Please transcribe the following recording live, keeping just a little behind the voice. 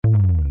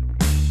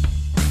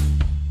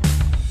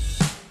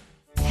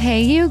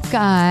Hey, you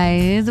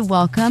guys.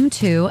 Welcome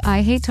to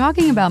I Hate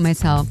Talking About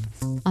Myself.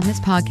 On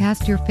this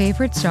podcast, your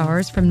favorite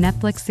stars from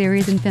Netflix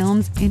series and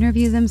films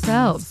interview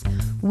themselves.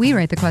 We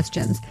write the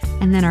questions,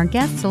 and then our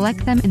guests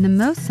select them in the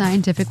most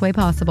scientific way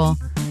possible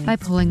by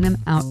pulling them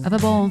out of a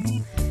bowl.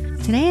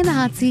 Today in the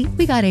hot seat,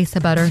 we got Asa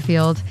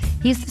Butterfield.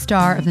 He's the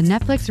star of the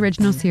Netflix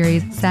original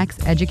series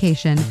Sex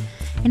Education,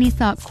 and he's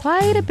thought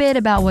quite a bit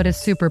about what his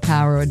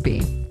superpower would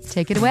be.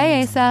 Take it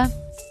away, Asa.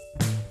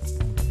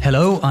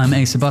 Hello, I'm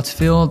Asa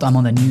Butterfield. I'm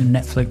on the new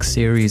Netflix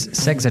series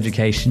Sex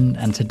Education,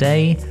 and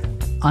today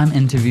I'm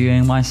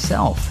interviewing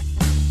myself.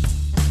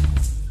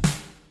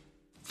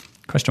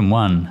 Question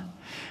 1.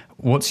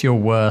 What's your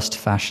worst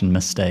fashion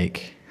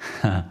mistake?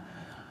 I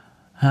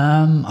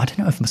don't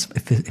know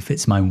if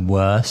it's my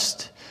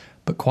worst,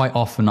 but quite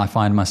often I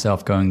find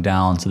myself going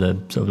down to the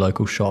sort of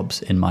local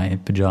shops in my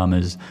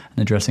pajamas and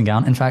a dressing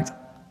gown. In fact,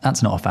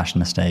 that's not a fashion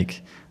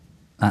mistake.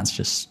 That's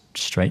just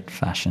straight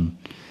fashion.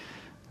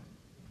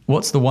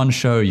 What's the one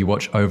show you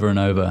watch over and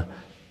over?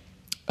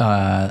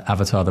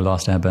 Avatar: The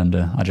Last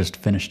Airbender. I just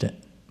finished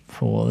it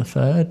for the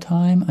third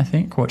time, I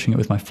think, watching it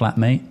with my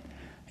flatmate.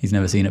 He's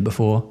never seen it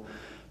before.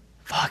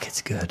 Fuck,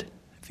 it's good.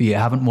 If you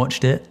haven't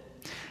watched it,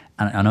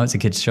 and I know it's a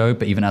kid's show,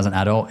 but even as an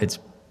adult, it's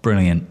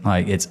brilliant.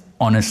 Like, it's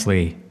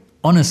honestly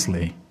one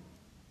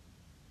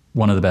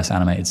of the best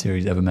animated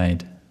series ever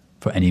made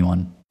for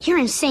anyone. You're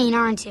insane,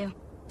 aren't you?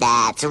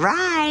 That's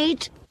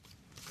right.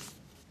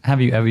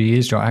 Have you ever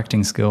used your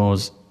acting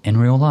skills in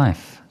real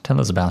life?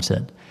 Tell us about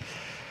it.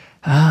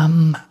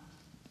 When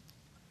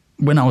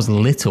I was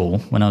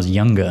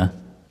younger,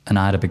 and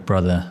I had a big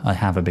brother,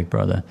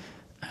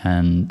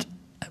 and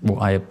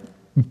I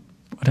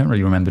don't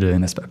really remember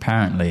doing this, but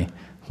apparently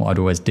what I'd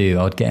always do,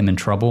 I would get him in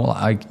trouble.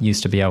 I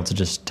used to be able to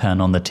just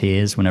turn on the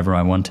tears whenever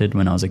I wanted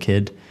when I was a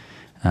kid,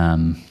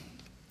 and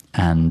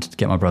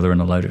get my brother in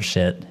a load of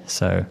shit.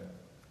 So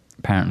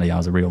apparently I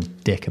was a real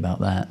dick about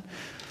that.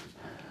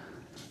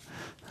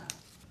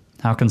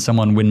 How can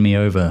someone win me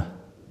over?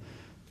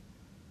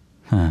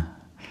 There's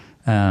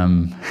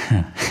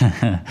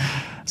a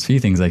few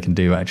things they can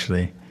do,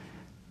 actually.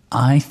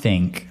 I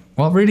think,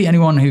 well, really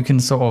anyone who can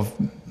sort of,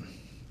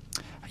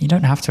 you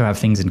don't have to have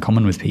things in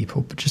common with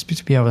people, but just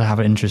to be able to have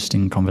an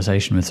interesting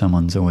conversation with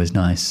someone is always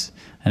nice.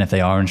 And if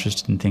they are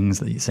interested in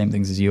things, the same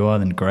things as you are,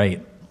 then great.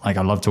 Like,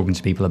 I love talking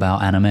to people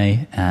about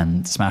anime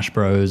and Smash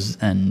Bros.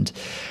 And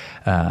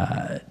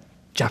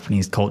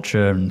Japanese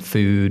culture and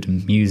food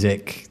and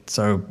music.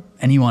 So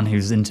anyone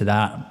who's into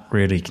that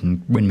really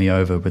can win me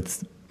over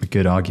with a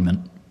good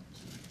argument.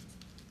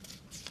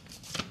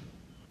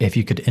 If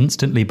you could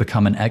instantly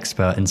become an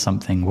expert in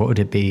something, what would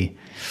it be?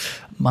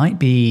 Might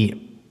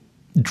be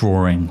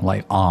drawing,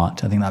 like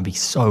art. I think that'd be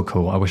so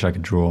cool. I wish I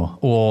could draw.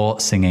 Or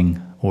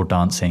singing, or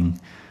dancing,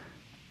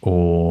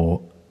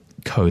 or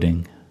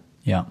coding.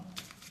 Yeah.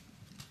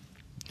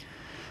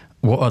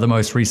 What are the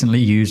most recently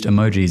used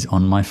emojis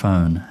on my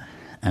phone?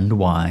 And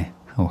why?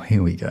 Oh,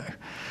 here we go.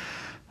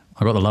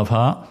 I got the love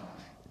heart,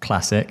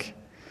 classic.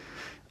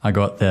 I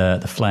got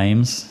the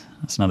flames,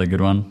 that's another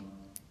good one.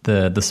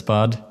 The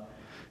spud,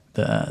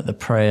 the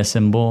prayer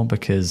symbol,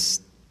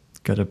 because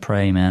gotta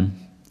pray, man.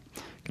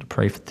 Gotta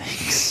pray for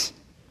things.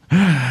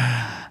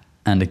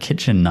 And a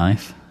kitchen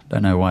knife,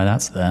 don't know why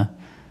that's there.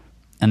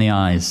 And the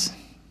eyes,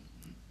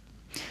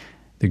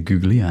 the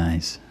googly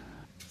eyes.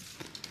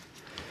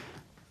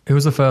 Who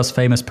was the first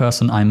famous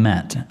person I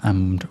met,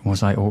 and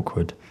was I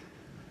awkward?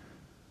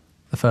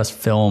 The first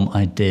film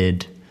I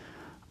did,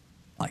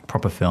 like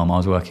proper film, I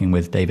was working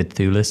with David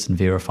Thewlis and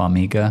Vera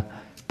Farmiga,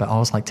 but I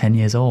was like 10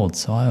 years old,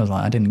 so I was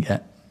like, I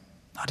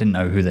didn't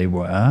know who they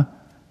were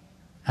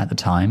at the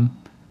time.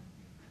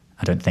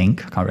 I don't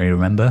think, I can't really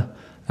remember.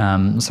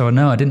 So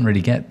no, I didn't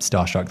really get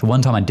starstruck. The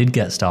one time I did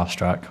get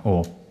starstruck,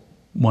 or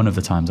one of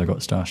the times I got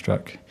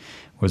starstruck,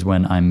 was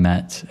when I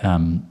met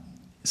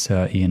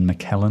Sir Ian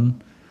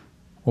McKellen,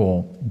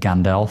 or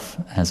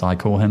Gandalf, as I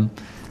call him.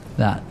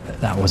 That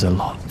was a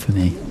lot for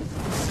me.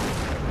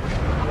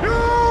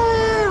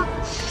 You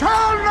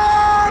shall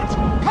not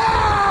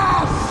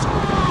pass!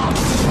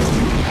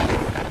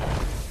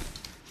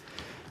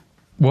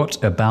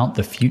 What about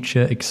the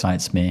future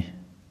excites me?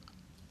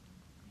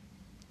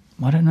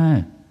 I don't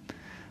know.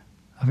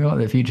 I feel like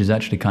the future is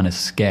actually kind of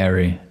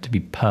scary, to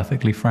be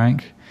perfectly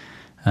frank.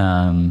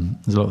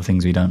 There's a lot of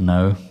things we don't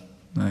know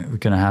that are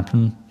going to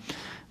happen.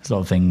 There's a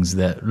lot of things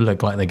that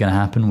look like they're going to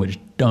happen, which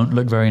don't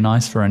look very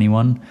nice for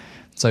anyone.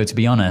 So to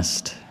be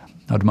honest,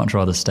 I'd much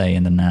rather stay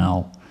in the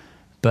now.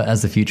 But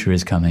as the future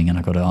is coming, and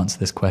I've got to answer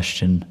this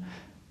question,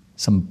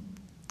 some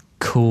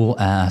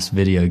cool-ass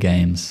video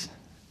games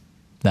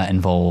that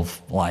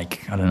involve,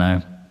 like, I don't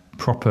know,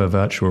 proper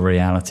virtual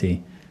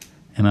reality,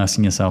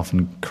 immersing yourself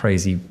in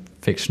crazy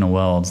fictional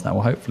worlds that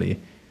will hopefully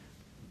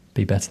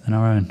be better than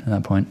our own at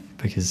that point,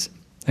 because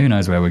who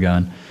knows where we're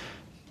going.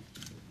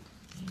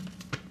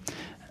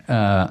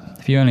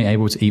 If you're only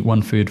able to eat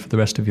one food for the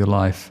rest of your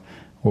life,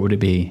 what would it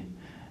be?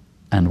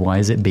 And why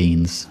is it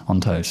beans on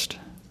toast?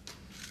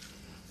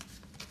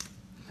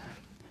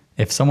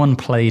 If someone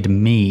played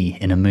me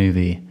in a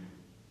movie,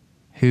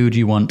 who do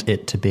you want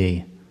it to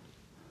be?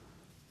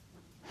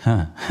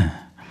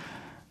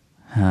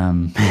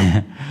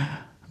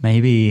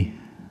 Maybe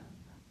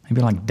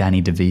like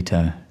Danny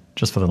DeVito,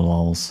 just for the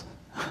lols.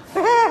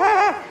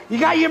 You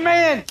got your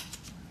man!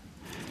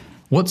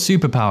 What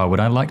superpower would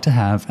I like to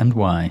have and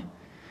why?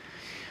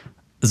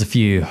 There's a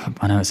few.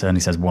 I know it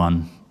only says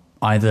one.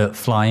 Either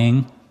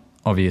flying,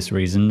 obvious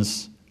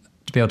reasons.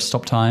 To be able to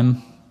stop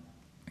time,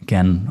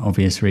 again,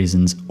 obvious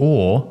reasons.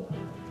 Or,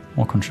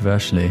 more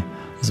controversially,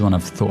 this is one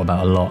I've thought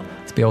about a lot,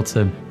 to be able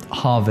to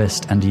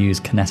harvest and use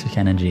kinetic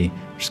energy,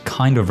 which is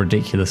kind of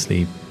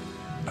ridiculously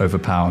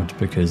overpowered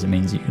because it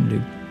means you can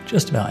do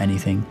just about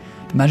anything.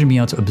 But imagine being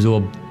able to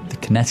absorb the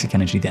kinetic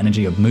energy, the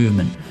energy of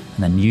movement,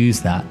 and then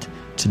use that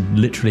to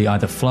literally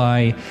either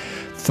fly,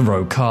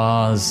 throw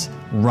cars,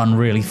 run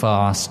really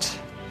fast.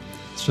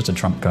 It's just a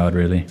trump card,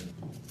 really.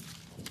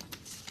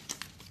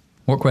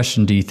 What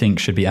question do you think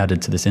should be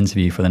added to this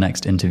interview for the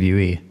next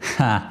interviewee?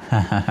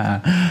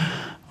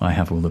 I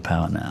have all the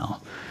power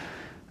now.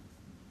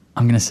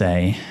 I'm going to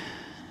say,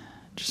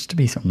 just to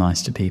be sort of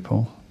nice to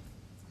people,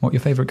 what your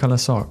favourite colour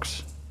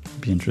socks?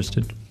 I'd be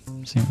interested.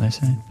 See what they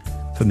say.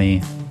 For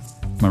me,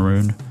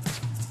 maroon.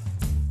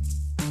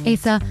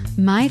 Asa,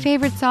 my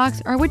favorite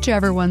socks are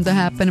whichever ones I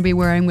happen to be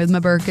wearing with my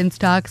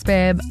Birkenstocks,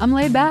 babe. I'm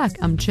laid back,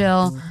 I'm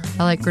chill,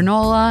 I like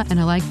granola, and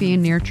I like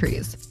being near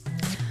trees.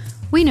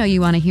 We know you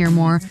want to hear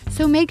more,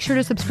 so make sure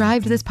to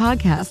subscribe to this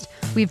podcast.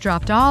 We've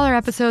dropped all our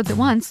episodes at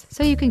once,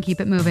 so you can keep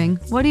it moving.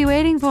 What are you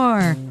waiting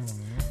for?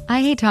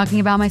 I Hate Talking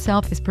About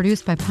Myself is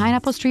produced by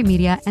Pineapple Street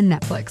Media and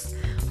Netflix.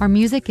 Our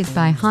music is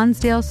by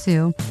Hansdale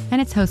Sue, and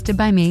it's hosted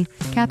by me,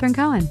 Catherine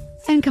Cohen.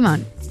 And come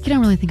on, you don't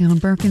really think I own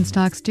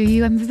Birkenstocks, do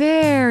you? I'm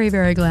very,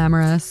 very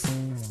glamorous.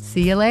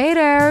 See you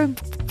later.